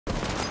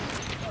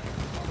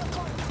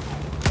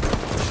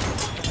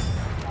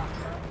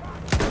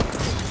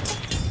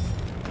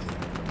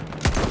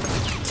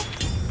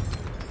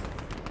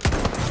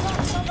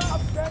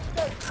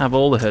have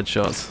all the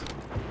headshots.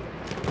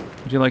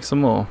 Would you like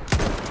some more?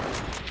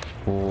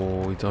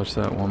 Oh, we dodged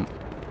that one.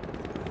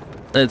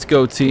 Let's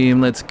go, team.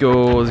 Let's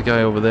go. There's a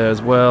guy over there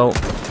as well.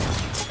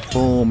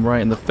 Boom,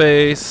 right in the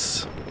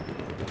face.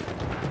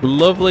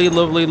 Lovely,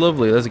 lovely,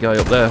 lovely. There's a guy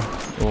up there.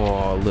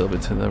 Oh, a little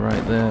bit to the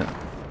right there.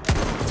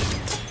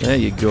 There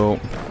you go.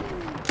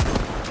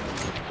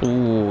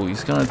 Oh,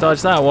 he's gonna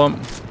dodge that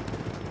one.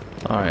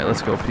 Alright,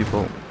 let's go,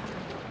 people.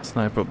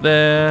 Sniper up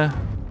there.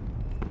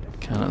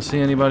 Cannot see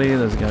anybody.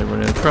 There's a guy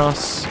running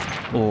across.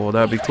 Oh,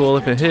 that'd be cool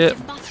if it hit.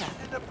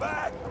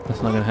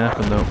 That's not gonna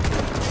happen, though.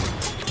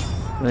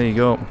 There you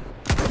go.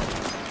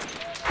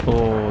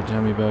 Oh,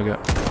 jammy burger.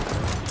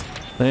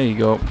 There you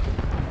go.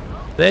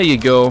 There you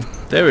go.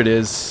 There it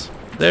is.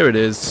 There it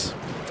is.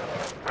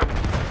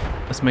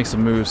 Let's make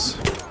some moves.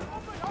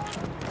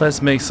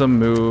 Let's make some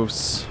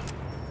moves.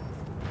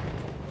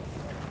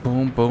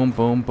 Boom, boom,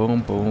 boom,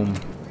 boom, boom.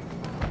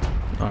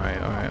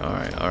 Alright, alright,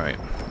 alright, alright.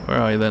 Where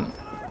are you then?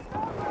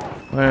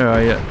 Where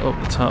are you?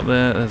 Up the top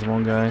there. There's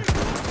one guy.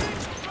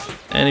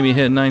 Enemy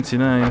hit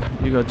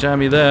 99. You got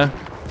jammy there.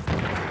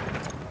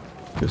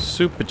 You're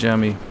super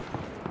jammy.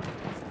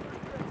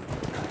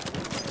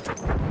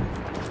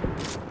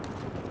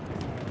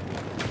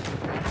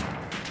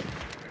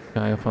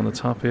 Guy up on the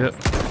top here.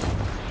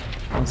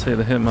 I'll take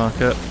the hit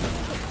marker.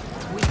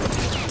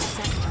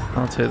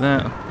 I'll take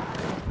that.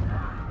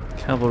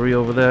 Cavalry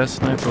over there,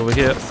 sniper over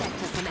here.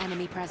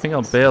 I think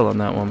I'll bail on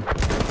that one.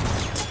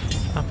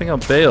 I think I'll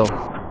bail.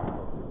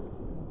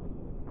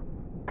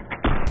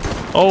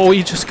 Oh,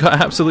 he just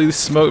got absolutely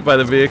smoked by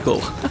the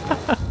vehicle.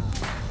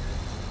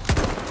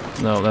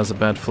 No, that's a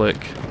bad flick.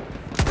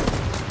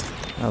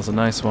 That was a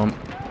nice one.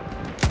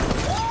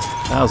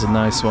 That was a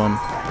nice one.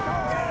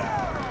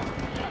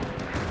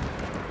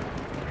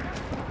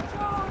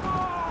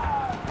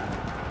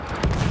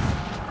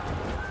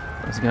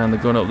 There's a guy in the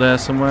gun up there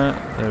somewhere.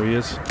 There he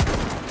is.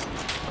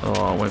 Oh,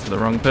 I went for the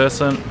wrong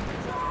person.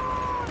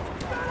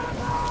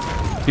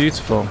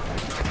 Beautiful.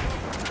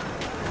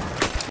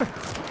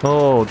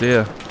 Oh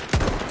dear.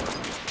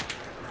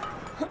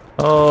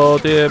 Oh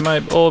dear, it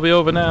might all be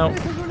over now.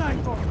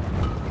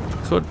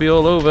 Could be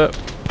all over.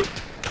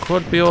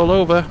 Could be all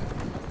over.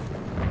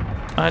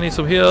 I need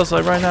some heals,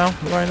 like right now.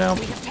 Right now.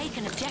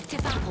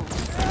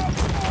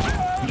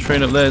 The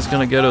train up there is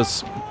gonna get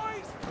us.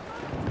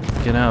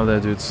 Get out of there,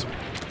 dudes.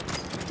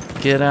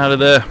 Get out of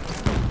there.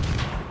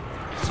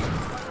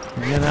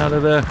 Get out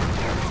of there.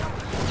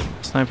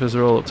 Snipers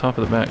are all up top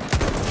of the back.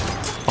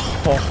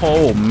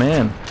 Oh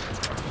man.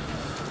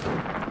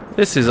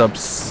 This is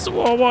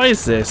what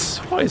is this?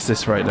 What is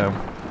this right now?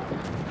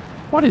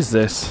 What is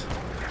this?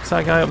 Is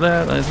that guy up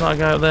there? There's not a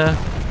guy up there.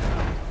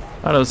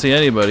 I don't see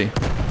anybody.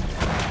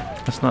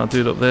 That's not a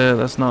dude up there.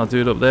 That's not a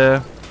dude up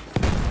there.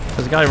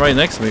 There's a guy right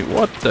next to me.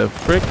 What the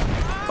frick?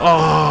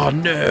 Oh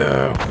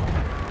no!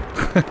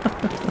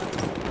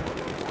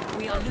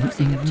 We are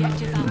losing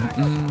objective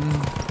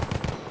Alpha.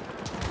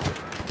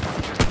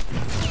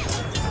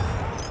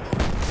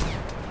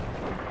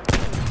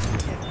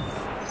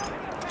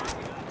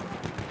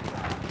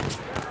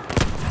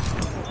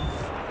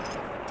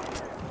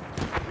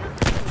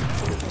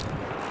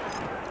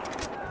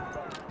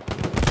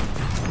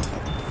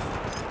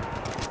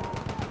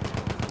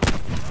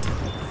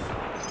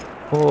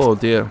 Oh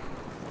dear.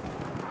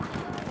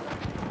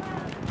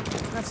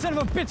 That son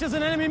of a bitch is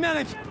an enemy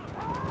medic!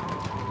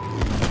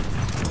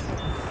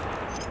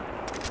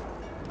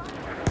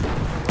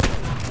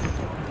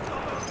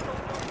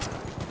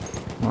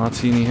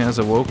 Martini has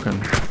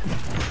awoken.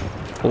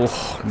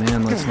 Oh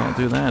man, let's not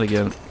do that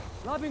again.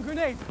 Lobbing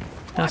grenade!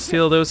 I'll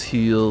steal those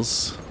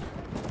heals.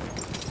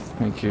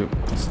 Thank you.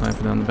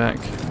 Sniper down the back.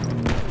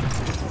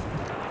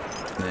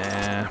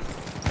 Nah.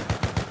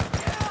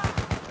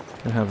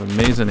 I have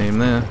amazing aim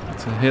there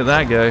to hit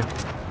that guy.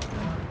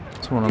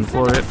 Someone on the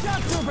floor hit.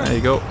 There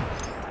you go. Do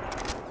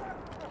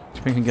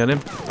you think I can get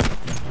him?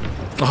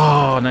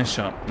 Oh, nice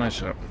shot. Nice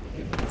shot.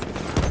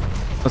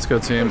 Let's go,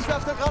 team.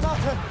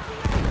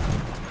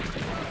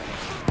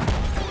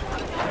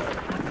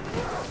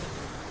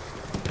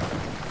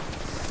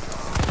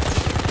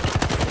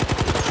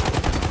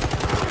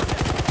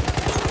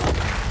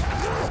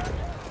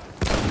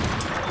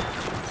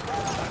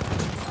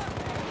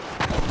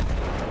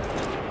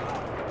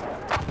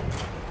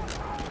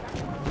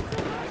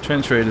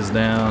 Trench raid is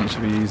down, it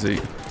should be easy.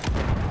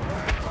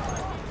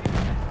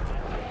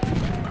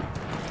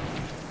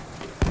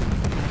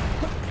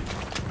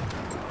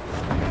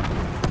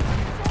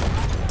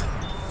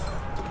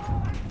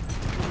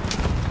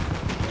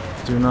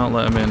 Do not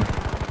let him in.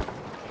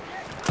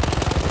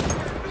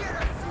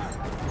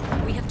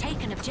 We have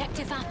taken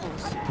objective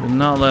apples. Do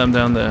not let him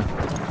down there.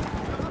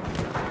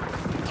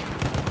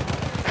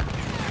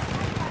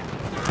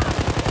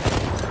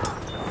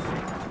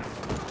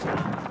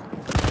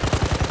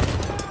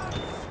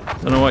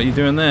 Don't know what you're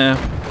doing there.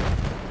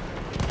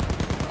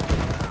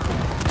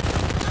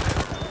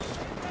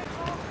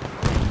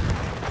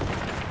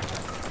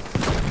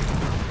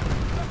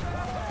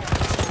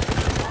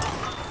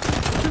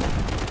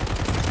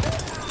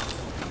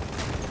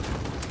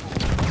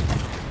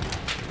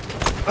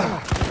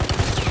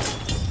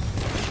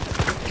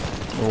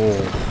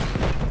 Oh.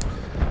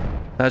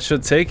 That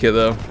should take it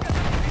though.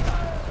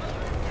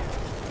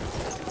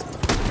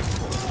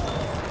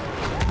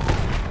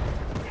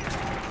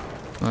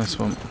 Nice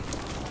one.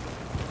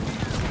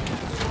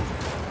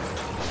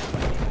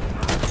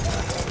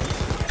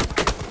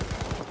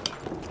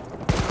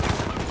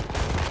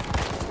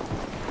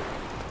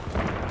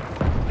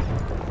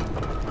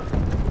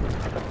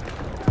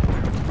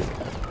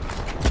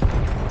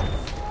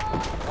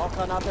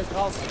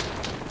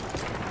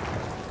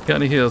 Got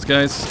any heals,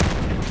 guys?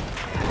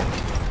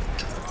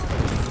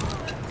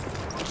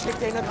 Schick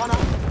dir eine Granate.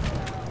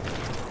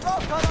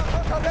 Rauchgranate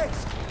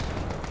unterwegs.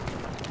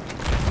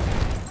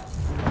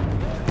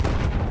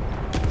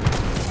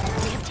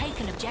 We have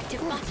taken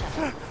objective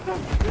butter.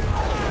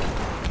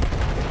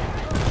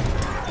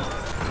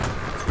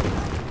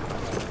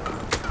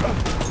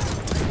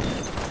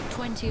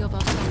 20 of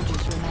our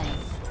soldiers remain.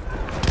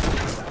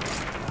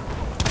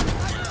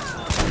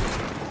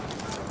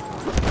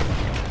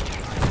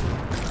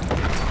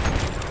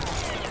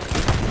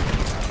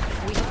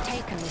 We have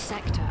taken the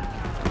sector.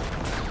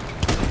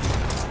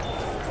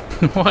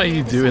 What are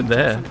you doing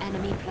there? Some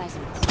enemy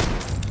presence.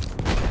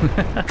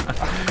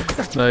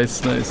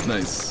 Nice, nice,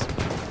 nice.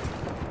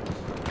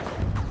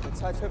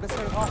 Zeit für ein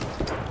bisschen Raum.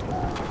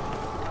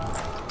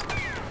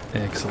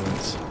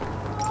 Excellent.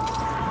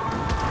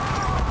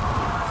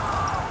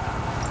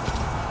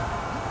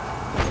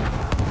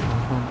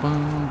 Bum,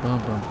 bum, bum,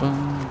 bum,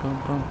 bum,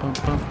 bum, bum,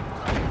 bum.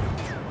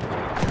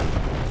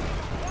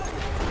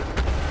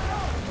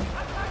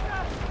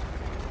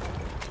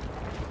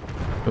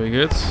 Very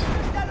good.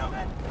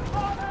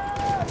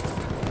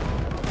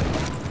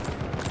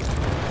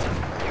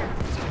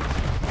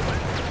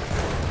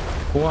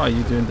 What are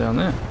you doing down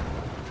there?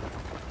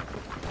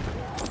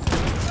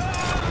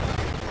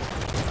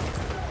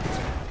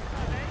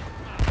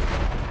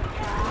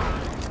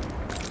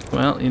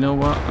 Well, you know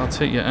what? I'll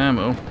take your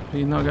ammo.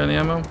 You not got any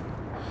ammo?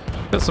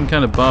 Got some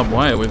kind of barbed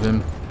wire with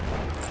him.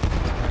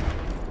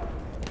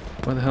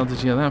 Where the hell did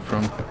you get that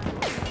from?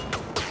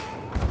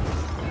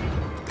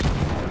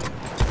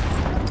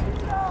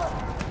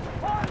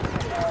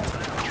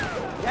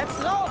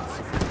 Jetzt raus!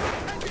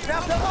 Ich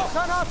werfe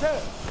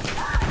Rauchgranate!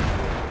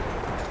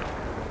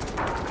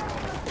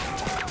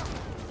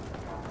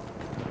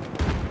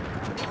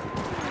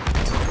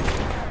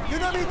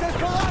 Dynamit ist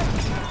bereit!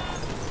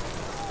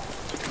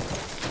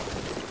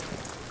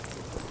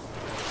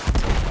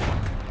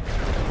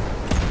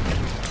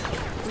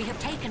 We have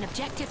taken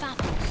objective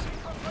apples.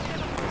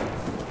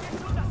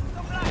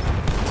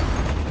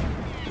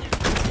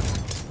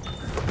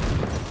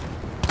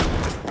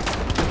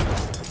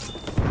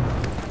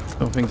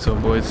 Don't think so,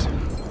 boys.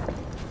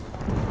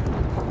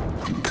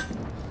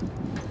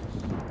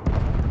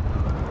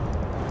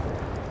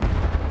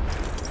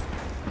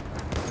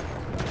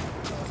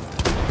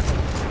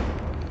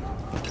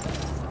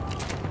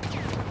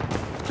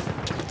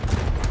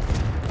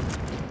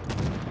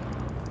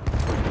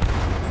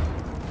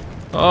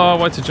 Oh, I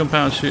wanted to jump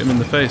out and shoot him in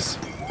the face.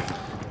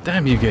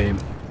 Damn you, game.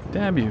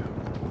 Damn you.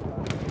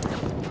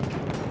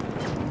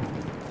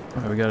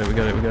 Alright, we got it, we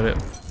got it, we got it.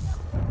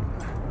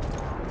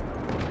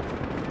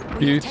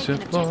 We have taken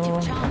Beautiful.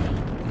 objective Charlie.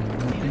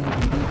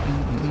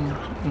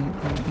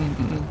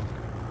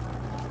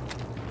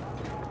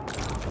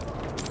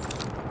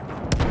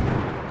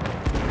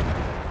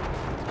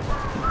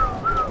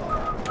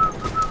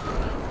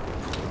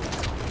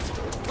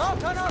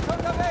 Rauchgranate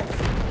unterwegs!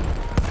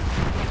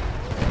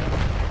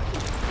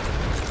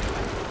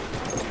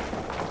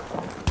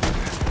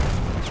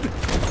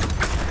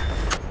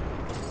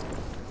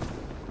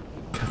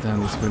 Cut down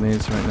these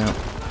grenades right now.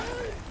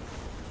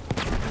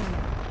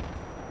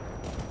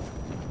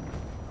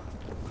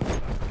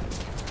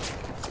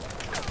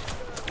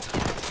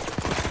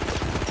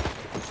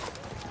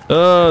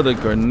 Oh, the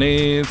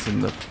grenades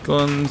and the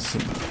guns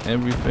and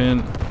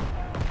everything.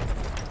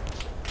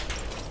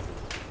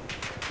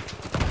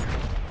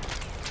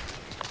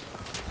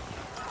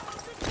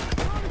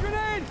 Throwing a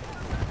grenade!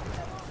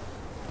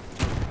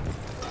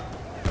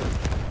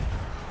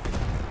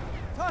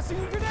 Tossing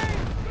a grenade!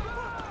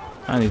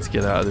 I need to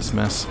get out of this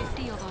mess.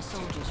 50 of our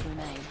soldiers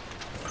remain.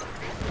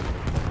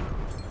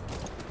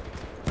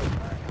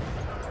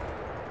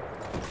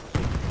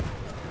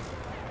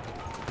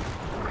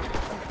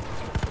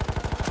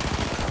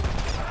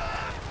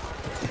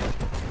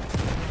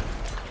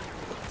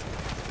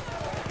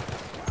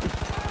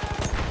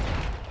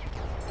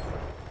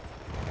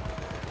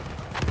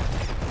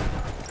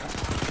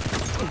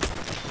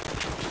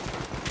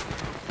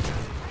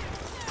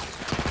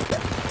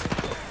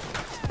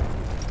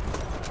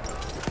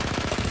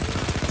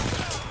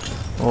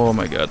 Oh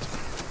my god.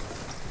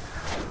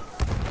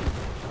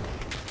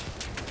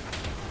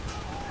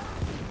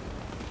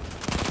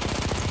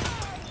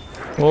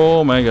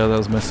 Oh my god, that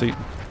was messy.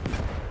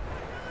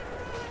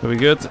 Are we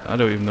good? I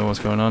don't even know what's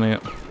going on here.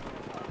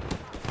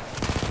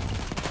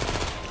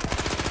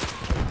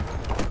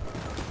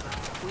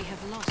 We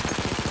have lost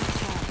objective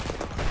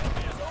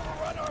Charlie.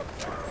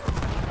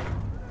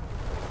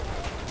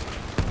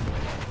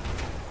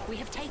 We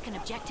have taken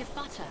objective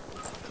butter.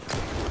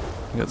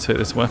 I gotta take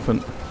this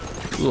weapon.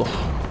 Ugh.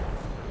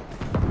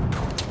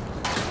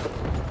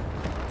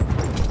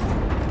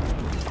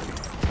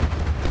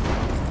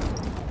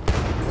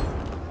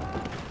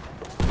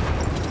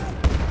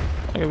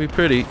 I gotta be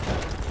pretty.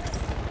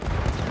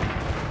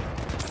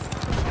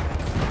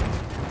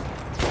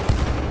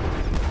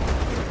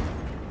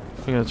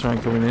 I gotta try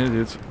and come in here,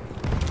 dudes.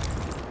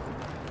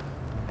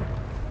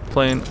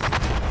 Plane.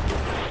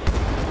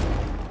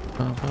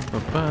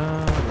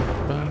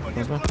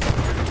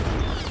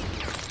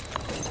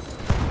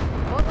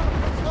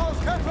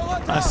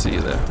 I see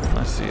you there.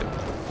 I see you.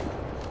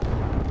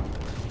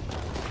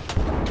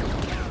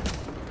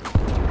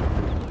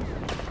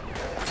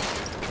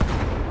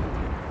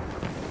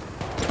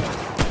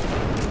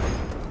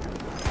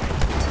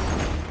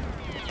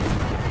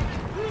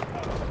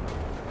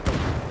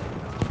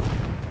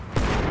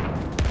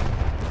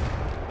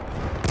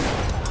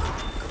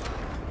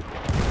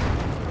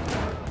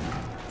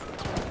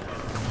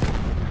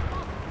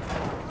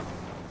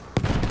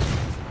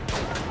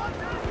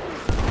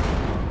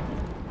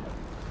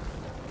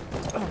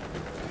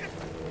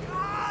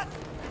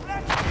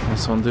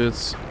 Nice one,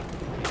 dudes.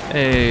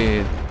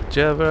 Hey,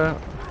 Java.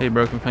 Hey,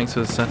 Broken, thanks for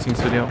the settings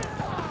video.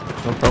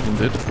 No problem,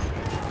 dude.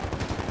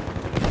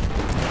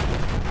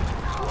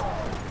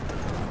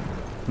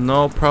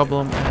 No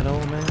problem at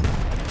all, man.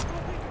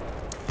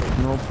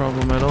 No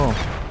problem at all.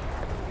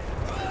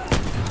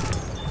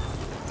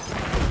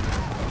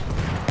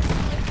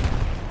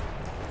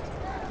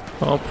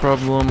 No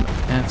problem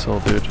at all,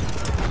 dude.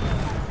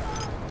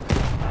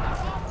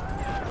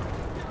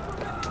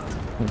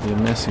 It'll be a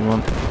messy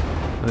one.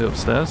 Are they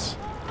upstairs?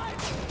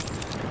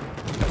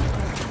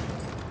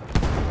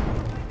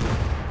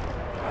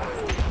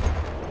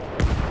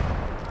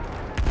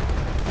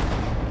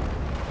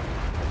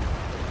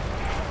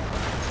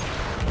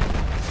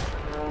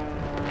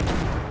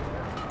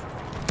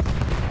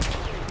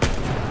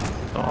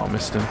 Oh, I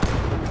missed him.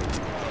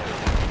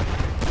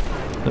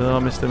 Oh, I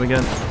missed him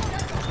again.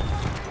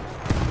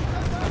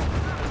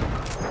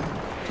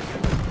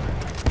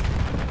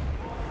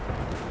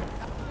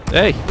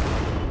 Hey!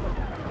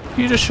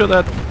 You just shot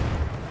that.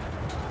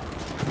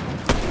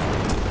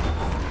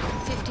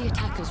 50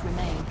 attackers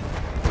remain.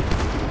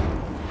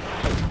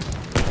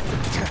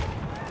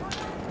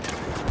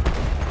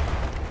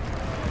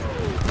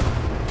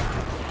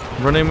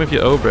 Running with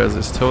your Obras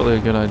is totally a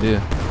good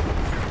idea.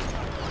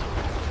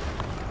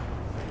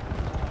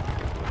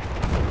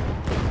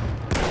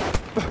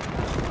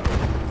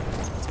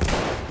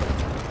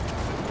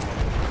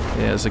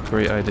 Yeah, it's a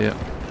great idea.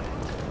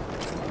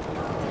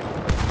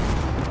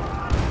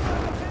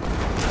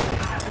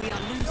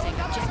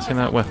 Taking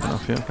that weapon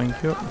off here,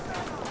 thank you.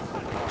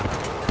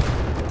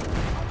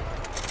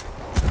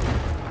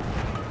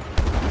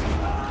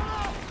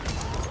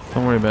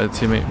 Don't worry about it,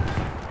 teammate.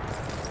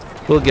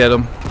 We'll get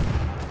him.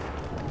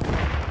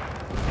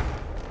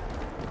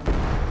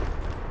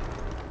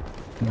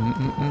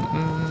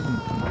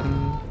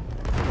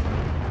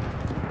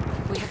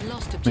 We have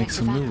lost objective Make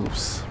some Apple.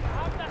 moves.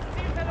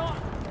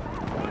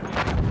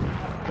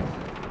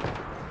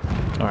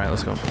 Alright,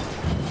 let's go.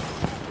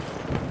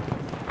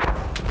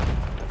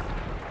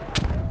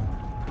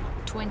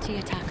 20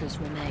 attackers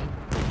remain.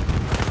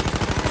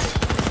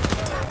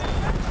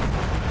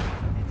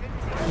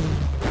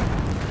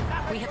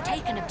 We have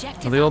taken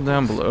objective. Are they all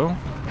down below?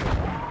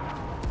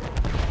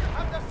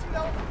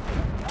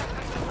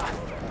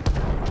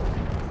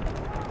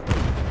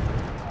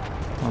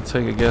 I'll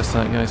take a guess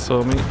that guy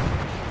saw me.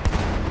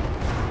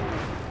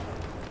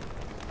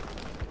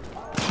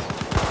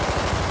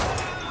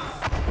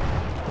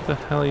 What the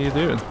hell are you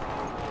doing?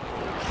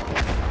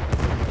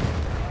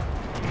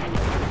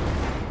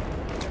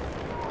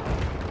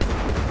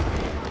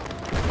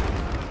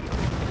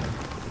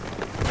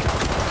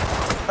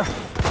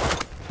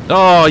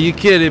 Oh, you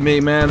kidding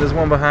me, man? There's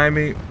one behind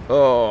me.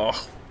 Oh,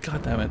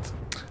 god damn it.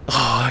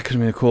 Oh, that could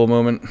have been a cool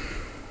moment.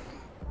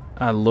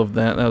 I love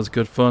that. That was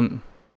good fun.